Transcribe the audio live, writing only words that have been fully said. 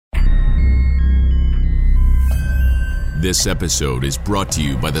This episode is brought to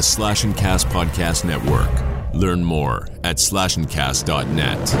you by the Slash and Cast Podcast Network. Learn more at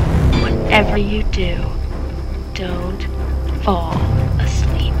slashandcast.net. Whatever you do, don't fall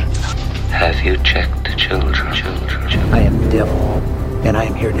asleep. Have you checked the children? I am the devil, and I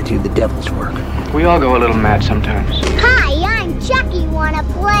am here to do the devil's work. We all go a little mad sometimes. Hi, I'm Chucky. Wanna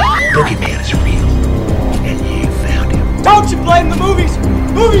play? Boogeyman is real, and you found him. Don't you blame the movies!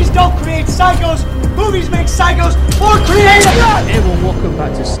 Movies don't create psychos! Movies make psychos more creative! Hey everyone, welcome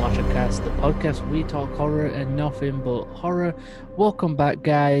back to Slasher Cast, the podcast where we talk horror and nothing but horror. Welcome back,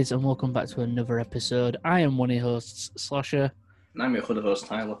 guys, and welcome back to another episode. I am one of your hosts, Slasher. And I'm your other host,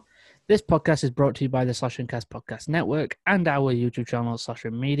 Tyler. This podcast is brought to you by the Slasher Cast Podcast Network and our YouTube channel,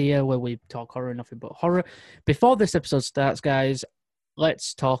 Slasher Media, where we talk horror and nothing but horror. Before this episode starts, guys,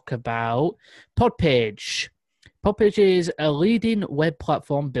 let's talk about Podpage. Podpage is a leading web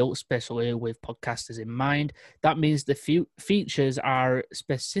platform built specially with podcasters in mind. That means the features are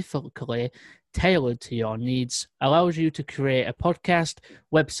specifically tailored to your needs, allows you to create a podcast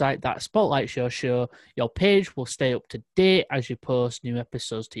website that spotlights your show. Your page will stay up to date as you post new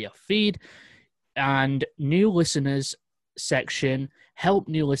episodes to your feed, and new listeners section help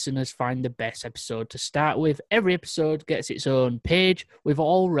new listeners find the best episode to start with. Every episode gets its own page with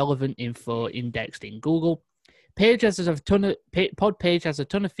all relevant info indexed in Google. Podpage has a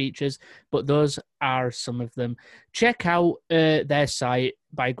ton of features, but those are some of them. Check out their site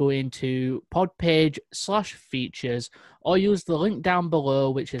by going to podpage/features or use the link down below,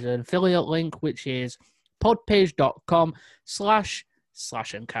 which is an affiliate link, which is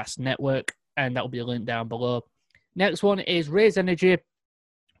podpage.com/slash-and-cast network, and that will be a link down below. Next one is Raise Energy.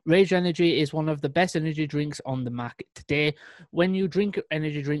 Rage Energy is one of the best energy drinks on the market today. When you drink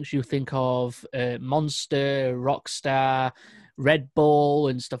energy drinks, you think of Monster, Rockstar, Red Bull,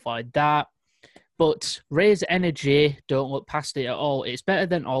 and stuff like that. But Raze Energy, don't look past it at all. It's better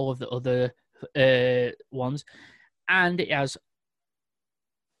than all of the other ones, and it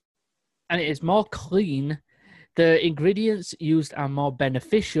is more clean. The ingredients used are more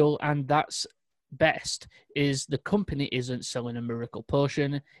beneficial, and that's best is the company isn't selling a miracle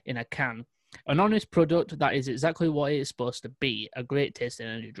potion in a can. An honest product that is exactly what it is supposed to be, a great tasting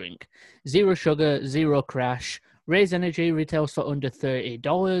energy drink. Zero sugar, zero crash. Raze Energy retails for under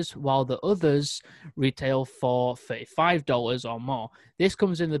 $30, while the others retail for $35 or more. This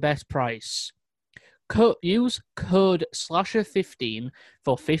comes in the best price. Use code SLASHER15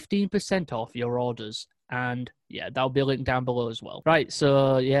 for 15% off your orders. And yeah, that'll be linked down below as well. Right,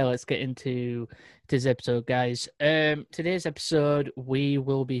 so yeah, let's get into this episode, guys. Today's episode, we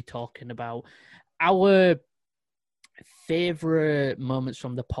will be talking about our favorite moments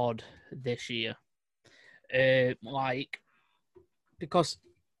from the pod this year. Because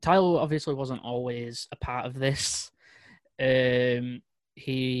Tyler obviously wasn't always a part of this.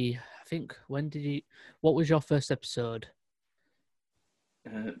 What was your first episode?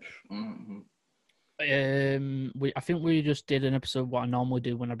 I think we just did an episode. What I normally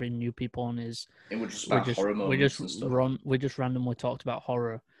do when I bring new people on is horror moments and stuff. We just randomly talked about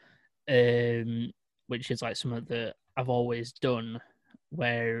horror, which is like something that I've always done,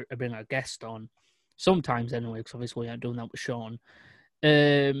 where I bring a guest on. Sometimes anyway, because obviously I'm doing that with Sean.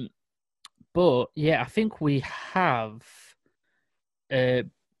 But yeah, I think we have. I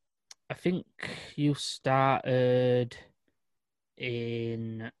think you started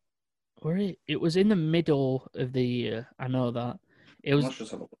in. It was in the middle of the year. I know that. It was.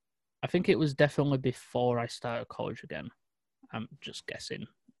 I think it was definitely before I started college again. I'm just guessing.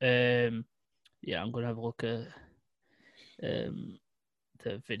 Yeah, I'm gonna have a look at the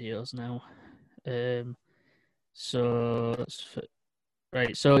videos now. So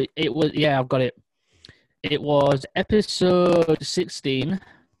it was. Yeah, I've got it. It was episode 16.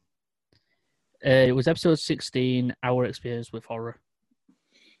 It was episode 16. Our experience with horror.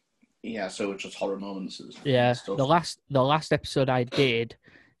 Yeah, so it's just horror moments. Yeah, stuff. the last episode I did,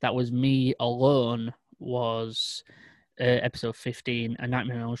 that was me alone, was episode 15, A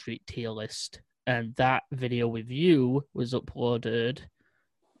Nightmare on Elm Street tier list, and that video with you was uploaded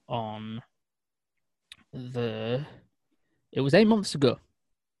on it was 8 months ago.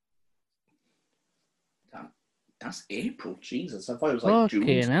 That's April, Jesus! I thought it was like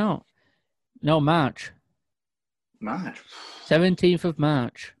June. Out. No, March. 17th of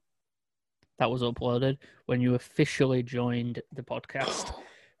March. That was uploaded when you officially joined the podcast.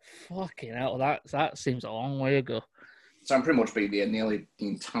 Fucking hell, that seems a long way ago. So I'm pretty much been there nearly the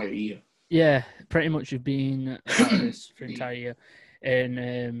entire year. Yeah, pretty much you've been at this for the entire year.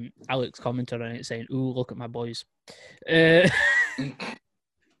 And Alex commented on it saying, "Ooh, look at my boys." Right,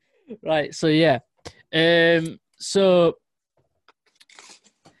 so yeah. So,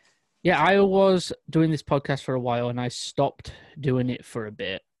 yeah, I was doing this podcast for a while, and I stopped doing it for a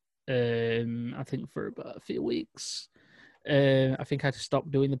bit. I think for about a few weeks. I think I had to stop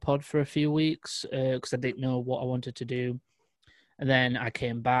doing the pod for a few weeks because I didn't know what I wanted to do. And then I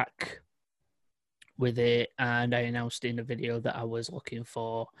came back with it, and I announced in a video that I was looking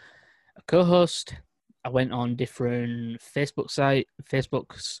for a co-host. I went on different Facebooks.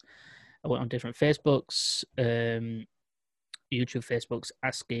 I went on different Facebooks, YouTube Facebooks,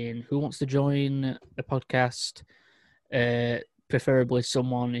 asking who wants to join the podcast. Preferably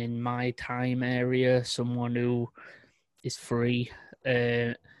someone in my time area, someone who is free.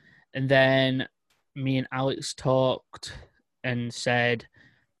 And then me and Alex talked and she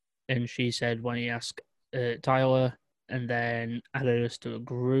said, why don't you ask Tyler? And then added us to a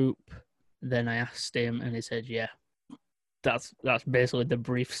group. Then I asked him, and he said, yeah. That's basically the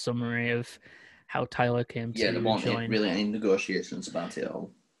brief summary of how Tyler came to join. Yeah, there weren't really any negotiations about it at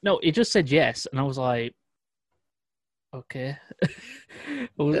all. No, he just said yes, and I was like, okay.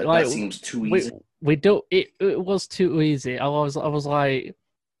 That seems too easy. We don't. It was too easy. I was like,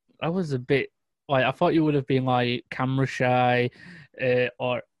 I was a bit like, I thought you would have been like camera shy,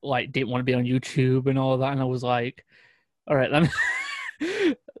 or like didn't want to be on YouTube and all that, and I was like, all right then,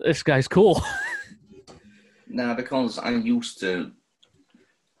 this guy's cool. Nah, because I did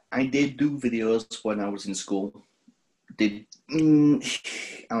do videos when I was in school. I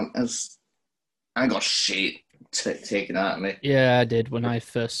got shit taken out of me. Yeah, I did when I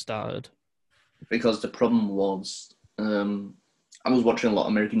first started. Because the problem was, I was watching a lot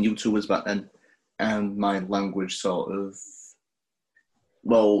of American YouTubers back then, and my language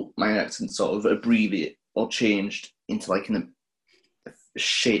my accent sort of abbreviated or changed into like a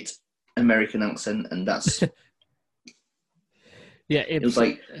shit American accent, and that's yeah. It was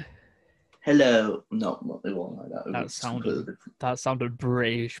like, hello. No, it wasn't like that. That sounded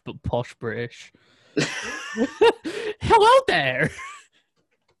British, but posh British. Hello there.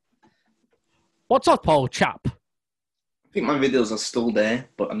 What's up, old chap? I think my videos are still there,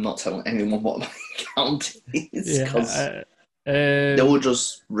 but I'm not telling anyone what my account is because they were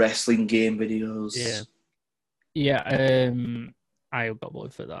just wrestling game videos. Yeah. I got one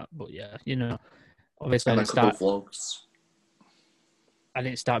for that, but yeah, obviously and a couple of vlogs. I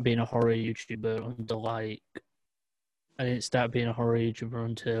didn't start being a horror YouTuber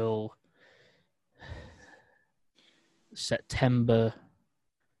until September.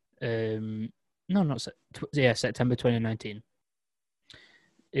 September 2019.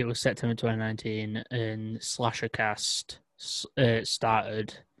 It was September 2019, and Slashercast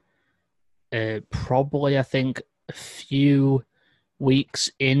started. Probably, I think, a few weeks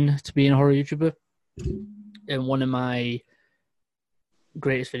in to being a horror YouTuber. And one of my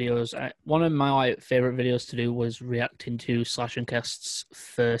greatest videos, one of my favorite videos to do was reacting to Slashercast's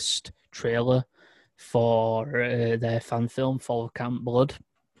first trailer for their fan film, Fall of Camp Blood,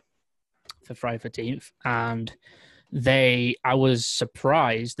 for Friday the 13th. And I was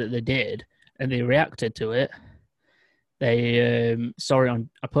surprised that they did, and they reacted to it. They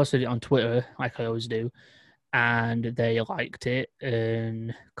I posted it on Twitter, like I always do, and they liked it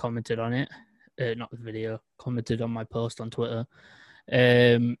and commented on it. Not the video, commented on my post on Twitter.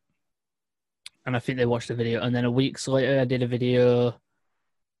 And I think they watched the video. And then a week later, I did a video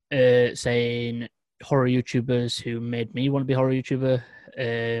saying horror YouTubers who made me want to be a horror YouTuber.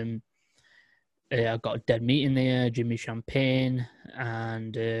 I got Dead Meat in there, Jimmy Champagne,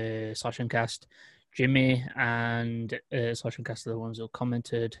 and Slashercast. Jimmy and Slashercast are the ones who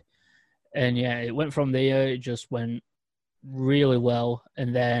commented. And yeah, it went from there. It just went really well.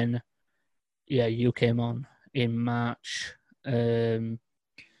 And then, yeah, you came on in March. So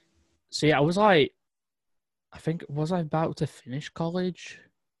yeah, I was like, was I about to finish college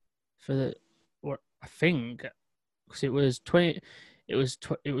I think, because it was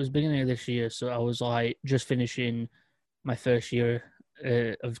beginning of this year. So I was like just finishing my first year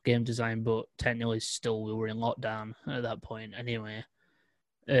of game design, but technically still we were in lockdown at that point anyway.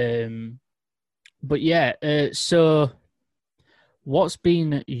 But yeah, so what's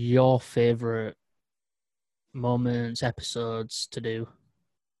been your favorite moments, episodes to do?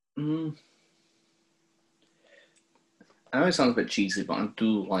 I know it sounds a bit cheesy, but I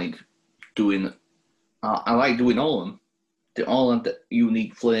do like doing. I like doing all of them. They all have the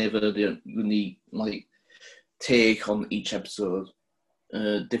unique flavor, the unique take on each episode.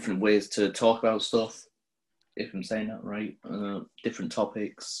 Different ways to talk about stuff, if I'm saying that right. Different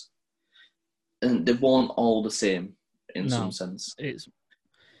topics, and they weren't all the same in some sense.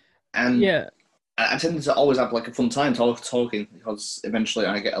 I tend to always have a fun time talking because eventually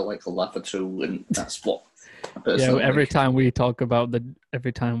I get a laugh or two, and that's what Personally. every time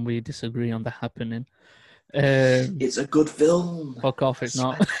we disagree on The Happening. It's a good film. Fuck off, it's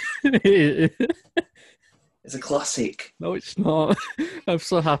not. It's a classic. No, it's not. I'm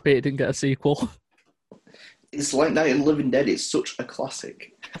so happy it didn't get a sequel. It's like Night of the Living Dead. It's such a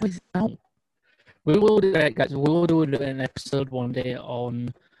classic. How is it now? We will do it, guys. We will do an episode one day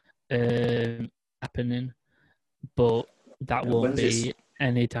on Happening, but that won't be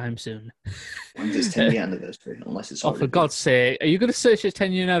anytime soon. When's its 10-year anniversary? Unless it's for God's sake, are you going to search its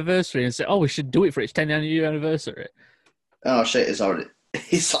 10-year anniversary and say, "Oh, we should do it for its 10-year anniversary"? Oh shit! It's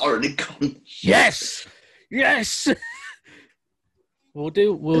already gone. Yes. We'll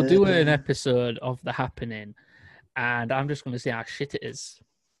do an episode of The Happening, and I'm just going to see how shit it is.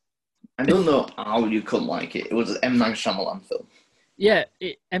 I don't know how you couldn't like it. It was an M. Night Shyamalan film. Yeah,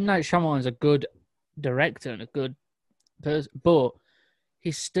 M. Night Shyamalan's a good director and a good person, but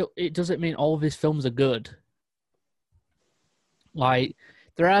it doesn't mean all of his films are good. Like,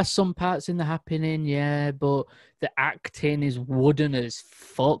 there are some parts in The Happening, yeah, but the acting is wooden as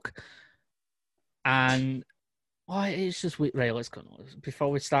fuck. And it's just weird. Right, let's go. Before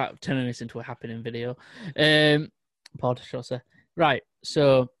we start turning this into a Happening video. Pod, shall I say. Right,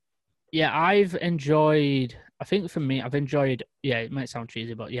 so, yeah, I've enjoyed, it might sound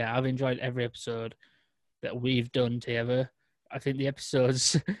cheesy, but yeah, I've enjoyed every episode that we've done together. I think the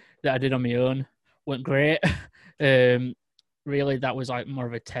episodes that I did on my own went great. Really, that was like more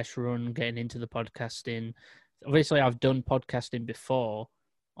of a test run getting into the podcasting. Obviously, I've done podcasting before,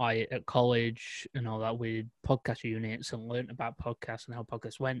 at college and all that with podcast units, and learned about podcasts and how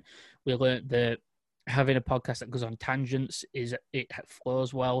podcasts went. We learned that having a podcast that goes on tangents it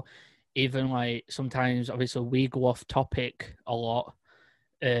flows well. Even like sometimes, obviously, we go off topic a lot,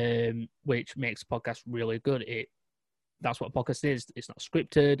 which makes the podcast really good. That's what a podcast is. It's not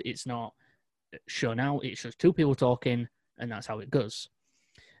scripted. It's not shown out. It's just two people talking, and that's how it goes.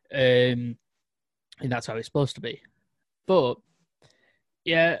 And that's how it's supposed to be. But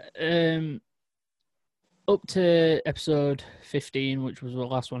yeah, up to episode 15, which was the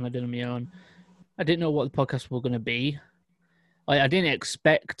last one I did on my own, I didn't know what the podcast were going to be. I didn't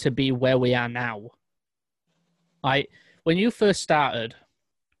expect to be where we are now. When you first started,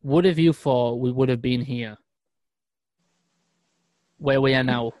 would have you thought we would have been here? Where we are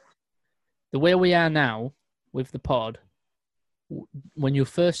now. The way we are now with the pod, when you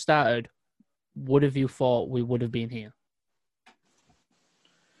first started, would have you thought we would have been here?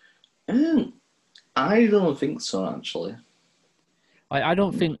 I don't think so, actually. I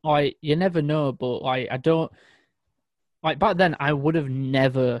don't think, you never know, but I don't, back then, I would have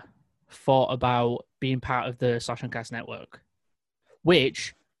never thought about being part of the Slash and Cast network,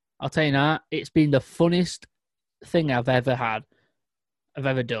 which, I'll tell you now, it's been the funnest thing I've ever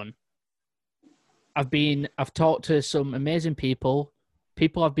done. I've talked to some amazing people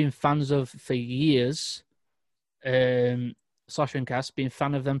I've been fans of for years. Slash and Cast, been a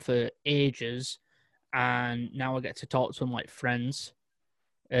fan of them for ages, and now I get to talk to them like friends.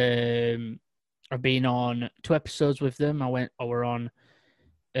 I've been on 2 episodes with them. I were on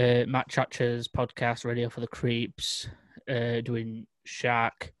Matt Chacha's podcast, Radio for the Creeps, doing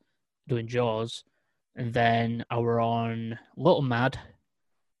Shark, doing Jaws, and then I were on Little Mad,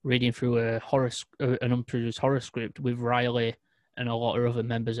 reading through an unproduced horror script with Riley and a lot of other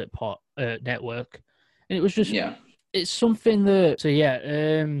members at Network, and it was just it's something that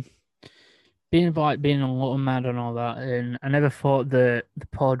being on Little Mad and all that, and I never thought that the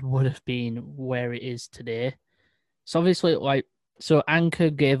pod would have been where it is today. So obviously,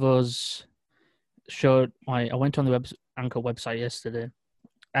 Anchor I went on the Anchor website yesterday,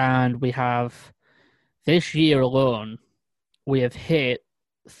 and we have, this year alone, we have hit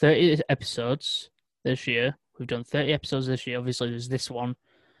 30 episodes this year. We've done 30 episodes this year. Obviously, there's this one,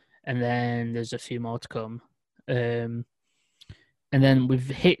 and then there's a few more to come. And then we've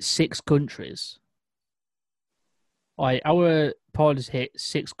hit 6 countries. Our pod has hit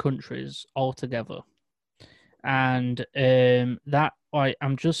 6 countries altogether. And and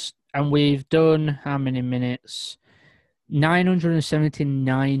we've done how many minutes?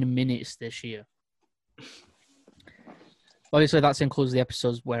 979 minutes this year. Obviously, that includes the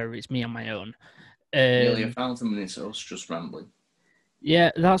episodes where it's me on my own. Nearly 1,000 minutes of us just rambling.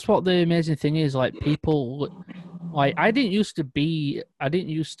 Yeah, that's what the amazing thing is. People, I didn't used to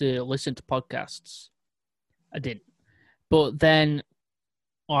listen to podcasts. I didn't. But then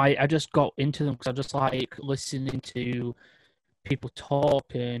I just got into them because I just like listening to people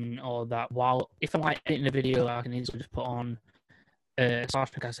talk and all that. If I'm editing a video, I can easily just put on a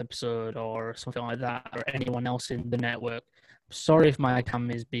Slash Podcast episode or something like that, or anyone else in the network. Sorry if my cam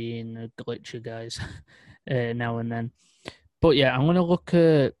is being glitchy, guys. now and then. But yeah, I'm gonna look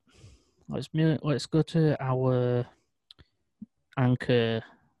at. Let's go to our Anchor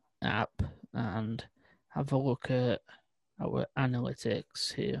app and have a look at our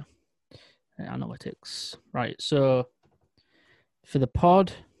analytics here. Analytics, right? So for the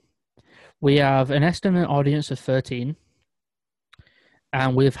pod, we have an estimate audience of 13.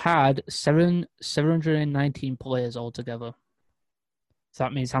 And we've had 719 players altogether. So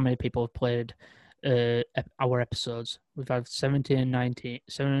that means how many people have played our episodes. We've had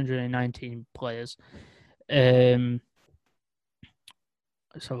 719 players.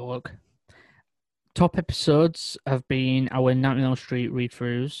 Let's have a look. Top episodes have been our Nightmare on Street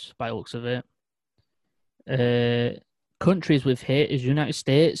read-throughs, by the looks of it. Countries we've hit is United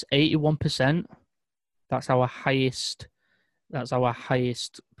States, 81%. That's our highest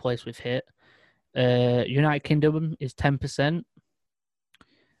place we've hit. United Kingdom is 10%.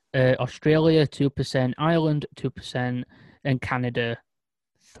 Australia 2%, Ireland 2%, and Canada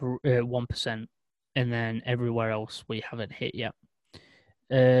 1%. And then everywhere else we haven't hit yet.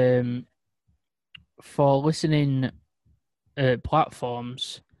 For listening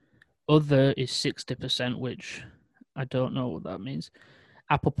platforms, other is 60%, which I don't know what that means.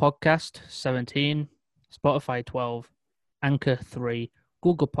 Apple Podcast 17, Spotify 12, Anchor 3,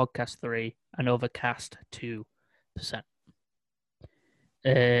 Google Podcast 3, and Overcast 2%.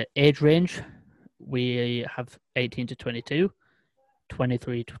 Age range, we have 18 to 22,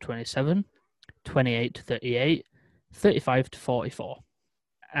 23 to 27, 28 to 38, 35 to 44,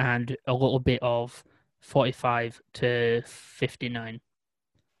 and a little bit of 45 to 59.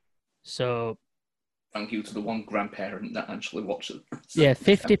 So, thank you to the one grandparent that actually watches. Yeah,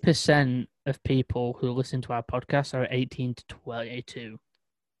 50% of people who listen to our podcast are 18 to 22.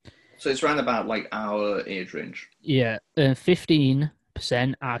 So it's around about like our age range. Yeah, 15%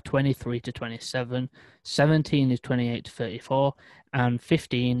 are 23 to 27, 17 is 28 to 34, and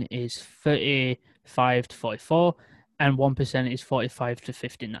 15 is 35 to 44, and 1% is 45 to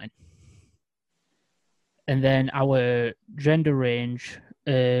 59. And then our gender range,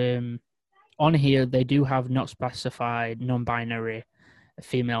 on here, they do have not specified, non-binary,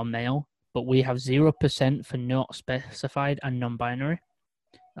 female, male, but we have 0% for not specified and non-binary.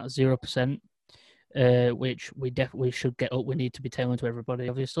 That's 0%, which we definitely should get up. We need to be tailored to everybody,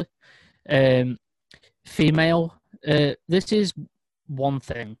 obviously. Female, this is one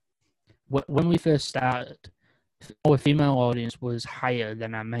thing. When we first started, our female audience was higher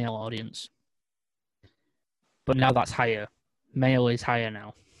than our male audience. But now that's higher. Male is higher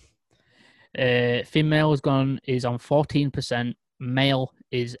now. Female is on 14%. Male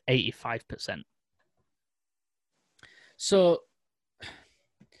is 85%. So,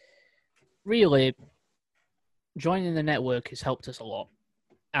 really, joining the network has helped us a lot.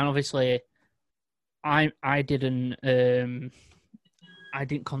 And obviously, I didn't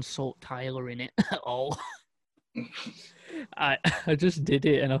consult Tyler in it at all. I just did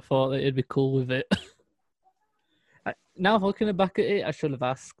it, and I thought that he'd be cool with it. Now looking back at it, I should have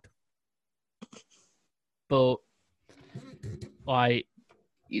asked. But, like...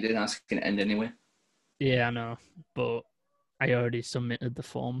 You didn't ask in the end anyway? Yeah, I know. But I already submitted the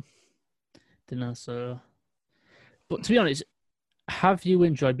form, didn't I? So... But to be honest, have you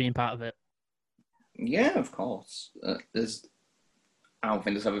enjoyed being part of it? Yeah, of course. I don't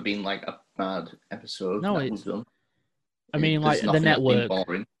think there's ever been, like, a bad episode that we've done. I mean, like, the network...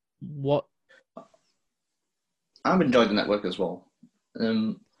 What... I've enjoyed the network as well.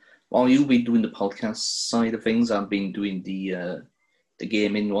 While you'll be doing the podcast side of things, I've been doing the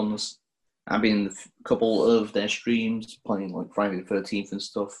gaming ones. I've been in a couple of their streams, playing like Friday the 13th and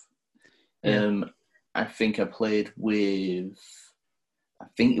stuff. Yeah. I think I played with, I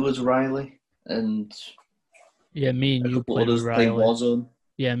think it was Riley and yeah, me and you played with Riley. Warzone.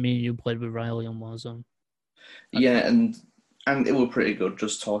 Yeah, me and you played with Riley on Warzone. Yeah, and it was pretty good.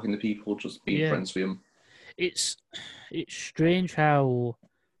 Just talking to people, just being friends with them. It's strange how,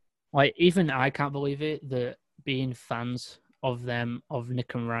 like, even I can't believe it, that being fans of them, of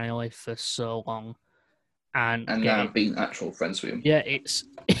Nick and Riley for so long, and now being actual friends with him. Yeah, it's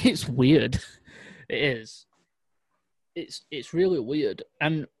weird. It is. It's really weird.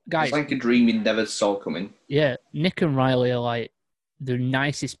 And guys, it's like a dream you never saw coming. Yeah, Nick and Riley are like the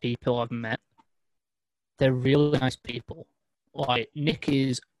nicest people I've met. They're really nice people. Like, Nick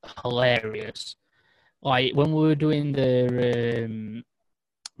is hilarious. Like, when we were doing the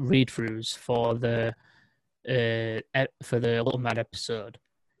read-throughs for the Little Mad episode,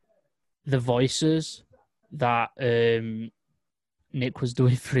 the voices that Nick was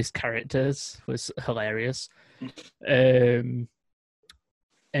doing for his characters was hilarious. And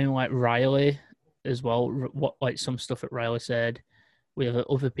like Riley, as well. What like some stuff that Riley said. We have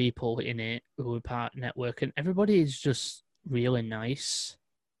other people in it who are part of the network, and everybody is just really nice.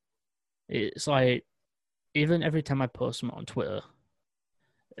 It's like, even every time I post something on Twitter,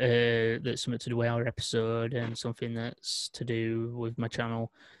 that's something to do with our episode and something that's to do with my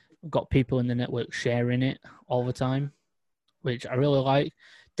channel, I've got people in the network sharing it all the time, which I really like.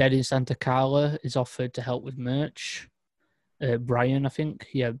 Dead in Santa Carla is offered to help with merch. Brian, I think.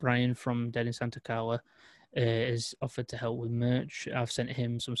 Yeah, Brian from Dead in Santa Carla is offered to help with merch. I've sent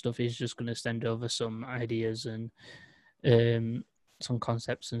him some stuff. He's just going to send over some ideas and some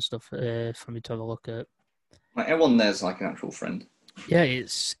concepts and stuff for me to have a look at. Like, everyone there's like an actual friend. Yeah,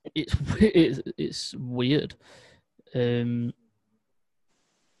 it's weird.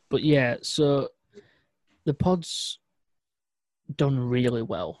 But yeah, so the pod's done really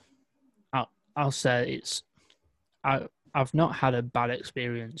well. I'll say I've not had a bad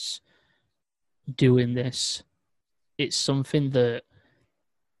experience doing this. It's something that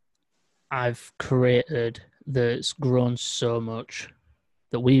I've created that's grown so much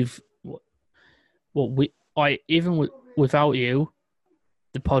that without you,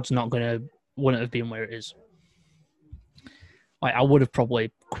 the pod's wouldn't have been where it is. Like, I would have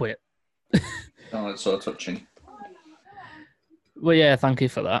probably quit. Oh, it's so touching. Well, yeah, thank you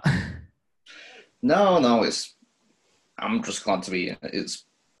for that. No, I'm just glad to be here.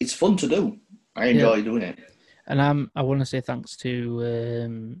 It's fun to do. I enjoy doing it. And I want to say thanks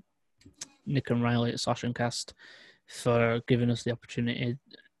to Nick and Riley at Slash and Cast for giving us the opportunity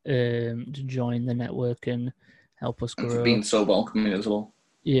to join the network and help us grow. And for being so welcoming as well.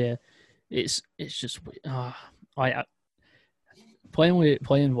 Yeah, it's just playing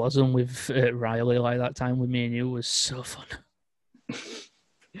Warzone with Riley like that time with me and you was so fun.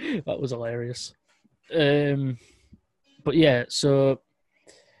 That was hilarious. But yeah, so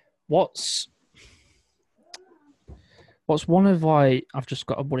what's one of I've just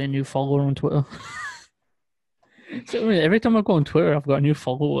got a new follower on Twitter. So, every time I go on Twitter, I've got a new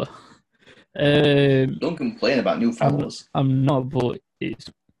follower. Don't complain about new followers. I'm not, but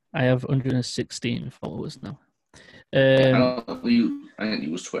I have 116 followers now. I don't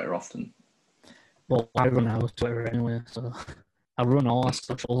use Twitter often. Well, I run our Twitter anyway, so I run all our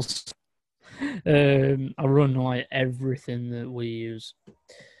socials. I run like everything that we use.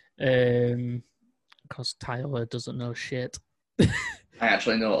 Because Tyler doesn't know shit. I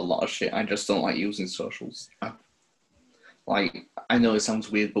actually know a lot of shit. I just don't like using socials. I know it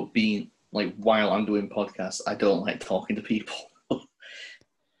sounds weird, but while I'm doing podcasts, I don't like talking to people.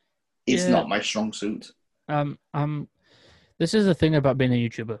 It's not my strong suit. This is the thing about being a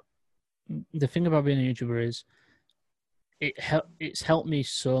YouTuber. The thing about being a YouTuber is it's helped me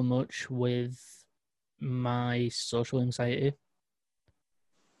so much with my social anxiety,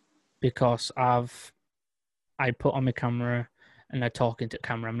 because I put on my camera and I talk into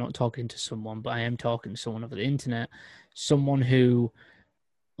camera. I'm not talking to someone, but I am talking to someone over the internet, someone who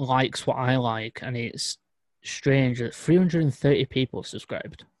likes what I like, and it's strange that 330 people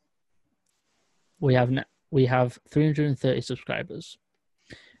subscribed. We have 330 subscribers,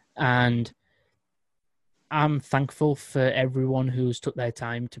 and I'm thankful for everyone who's took their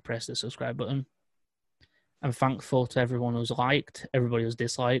time to press the subscribe button. I'm thankful to everyone who's liked, everybody who's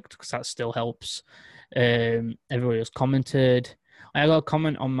disliked, because that still helps. Everybody who's commented. I got a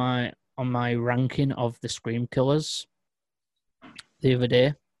comment on my ranking of the Scream Killers the other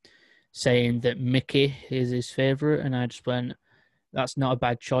day, saying that Mickey is his favourite, and I just went, that's not a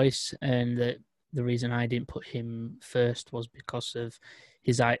bad choice, and that the reason I didn't put him first was because of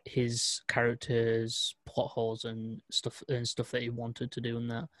his character's plot holes and stuff that he wanted to do in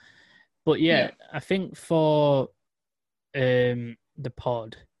that. But yeah, I think for the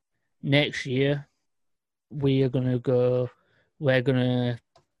pod next year, we're gonna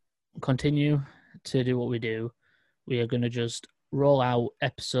continue to do what we do. We are gonna just roll out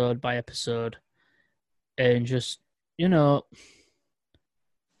episode by episode and just,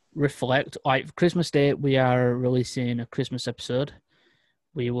 reflect. Like Christmas Day, we are releasing a Christmas episode.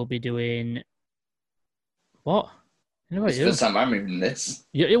 We will be doing what? It's the first time I'm reading this.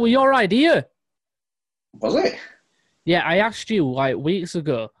 It was your idea. Was it? Yeah, I asked you weeks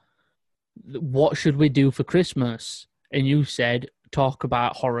ago, what should we do for Christmas? And you said, talk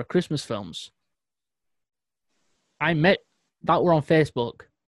about horror Christmas films. That were on Facebook.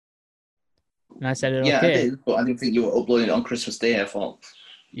 And I said, yeah, okay. I did, but I didn't think you were uploading it on Christmas Day, I thought.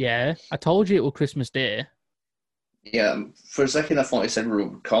 Yeah, I told you it was Christmas Day. Yeah, for a second I thought it said we were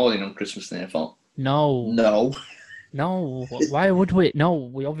recording on Christmas Day, I thought. No, why would we? No,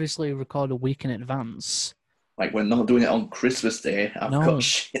 we obviously record a week in advance. We're not doing it on Christmas Day. I've got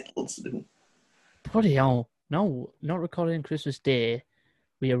shitloads to do. Bloody hell. No, not recording Christmas Day.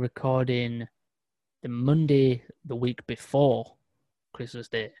 We are recording the Monday the week before Christmas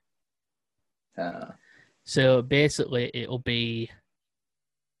Day. So basically, it'll be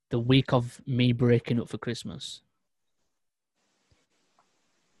the week of me breaking up for Christmas.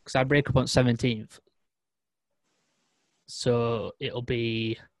 Because I break up on 17th. So it'll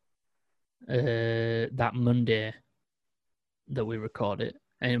be that Monday that we record it.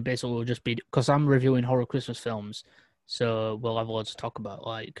 And basically we'll just be... Because I'm reviewing horror Christmas films, so we'll have loads to talk about,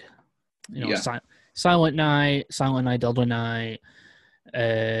 like, you know, Silent Night, Deadly Night,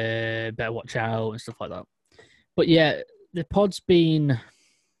 Better Watch Out, and stuff like that. But yeah, the pod's been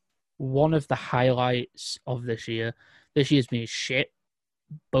one of the highlights of this year. This year's been shit,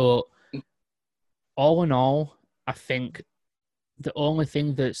 but all in all, I think the only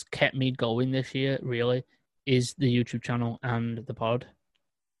thing that's kept me going this year, really, is the YouTube channel and the pod.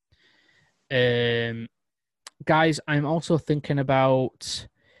 Guys, I'm also thinking about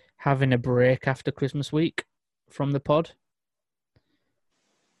having a break after Christmas week from the pod.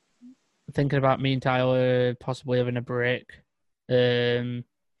 Thinking about me and Tyler possibly having a break.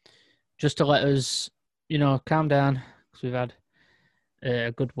 Just to let us, you know, calm down, because we've had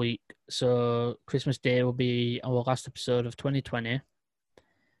a good week. So Christmas Day will be our last episode of 2020.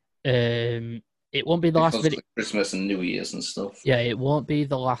 It won't be the last video. Christmas and New Year's and stuff. Yeah, it won't be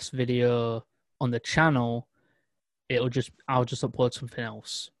the last video on the channel. I'll just upload something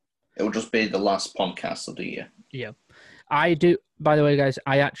else. It'll just be the last podcast of the year. Yeah. I do, by the way, guys,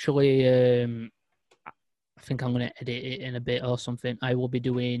 I actually, I think I'm going to edit it in a bit or something. I will be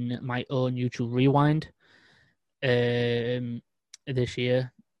doing my own YouTube Rewind this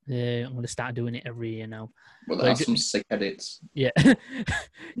year. I'm going to start doing it every year now. Well, that's some sick edits. Yeah.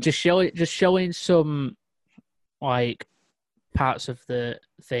 just showing some, like, parts of the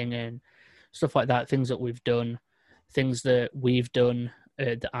thing and stuff like that, things that we've done, things that we've done,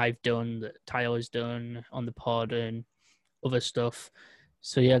 that I've done, that Tyler's done on the pod and other stuff.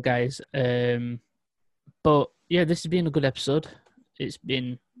 So, yeah, guys. But, yeah, this has been a good episode. It's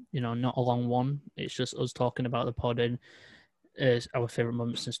been, you know, not a long one. It's just us talking about the pod and our favourite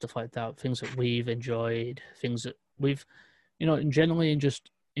moments and stuff like that, things that we've enjoyed, things that we've, you know, generally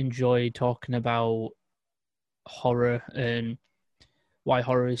just enjoyed talking about horror and why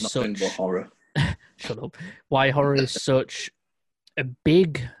horror is Nothing but horror. Shut up. Why horror is such a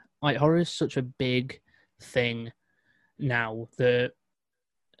big, like, horror is such a big thing now that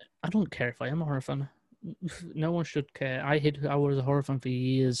I don't care if I am a horror fan. No one should care. I was a horror fan for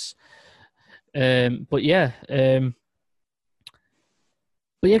years. But yeah,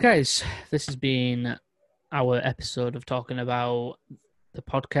 guys, this has been our episode of talking about the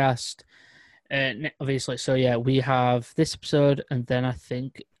podcast. Obviously, so yeah, we have this episode, and then I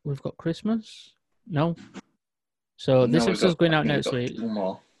think we've got Christmas. No, so this episode's going out next week.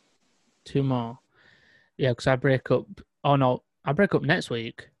 Two more. Yeah, because I break up. Oh no, I break up next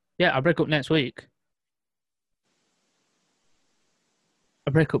week. Yeah, I break up next week.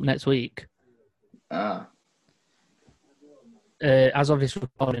 As of this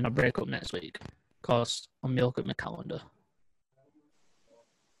recording, I break up next week because I'm looking at my calendar.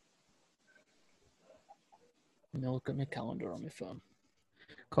 Let me look at my calendar on my phone.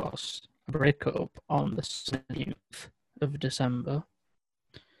 Because I break up on the 7th of December.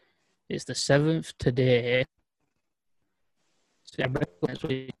 It's the 7th today. So yeah, I break up next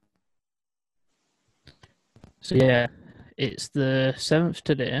week. So yeah, it's the 7th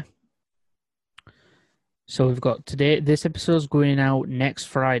today. So we've got today, this episode's going out next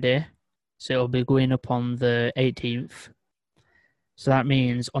Friday. So it'll be going up on the 18th. So that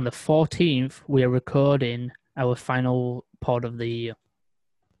means on the 14th, we are recording our final pod of the year.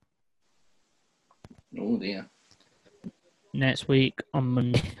 Oh dear. Next week on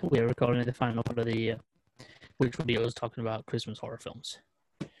Monday, we are recording the final pod of the year, which will be us talking about Christmas horror films.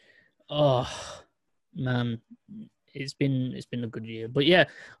 Oh, man. It's been a good year. But yeah,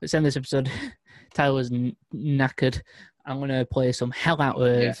 let's end this episode. Tyler's knackered. I'm going to play some hell out of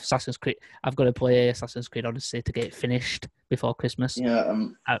Assassin's Creed. I've got to play Assassin's Creed Odyssey to get it finished before Christmas. Yeah,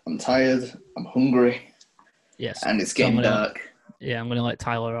 I'm tired. I'm hungry. Yes. And it's getting dark. Yeah, I'm going to let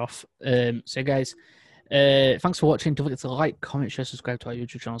Tyler off. So guys, thanks for watching. Don't forget to like, comment, share, subscribe to our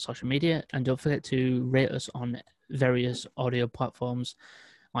YouTube channel, social media. And don't forget to rate us on various audio platforms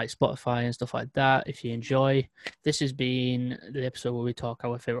like Spotify and stuff like that if you enjoy. This has been the episode where we talk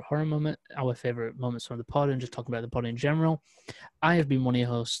our favourite horror moment, our favourite moments from the pod, and just talk about the pod in general. I have been one of your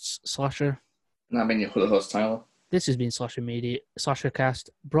hosts, Slasher. And I've been your other host, Tyler. This has been Slashercast,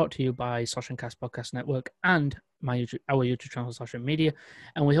 brought to you by Slashercast Podcast Network and our YouTube channel, Slasher Media.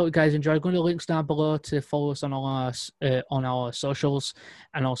 And we hope you guys enjoyed. Go to the links down below to follow us on all our socials,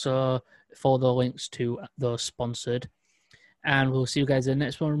 and also follow the links to those sponsored. And we'll see you guys in the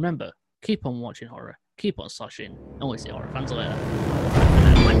next one. Remember, keep on watching horror, keep on slashing, and we'll see horror fans later.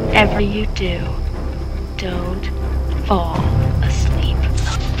 Whatever you do, don't fall asleep.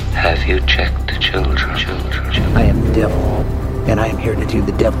 Have you checked the children? I am the devil, and I am here to do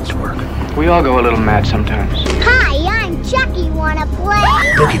the devil's work. We all go a little mad sometimes. Hi, I'm Chucky. Wanna play?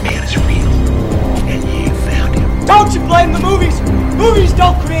 Boogeyman is real, and you found him. Don't you blame the movies! Movies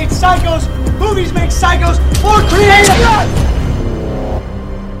don't create psychos! Movies make psychos more creative!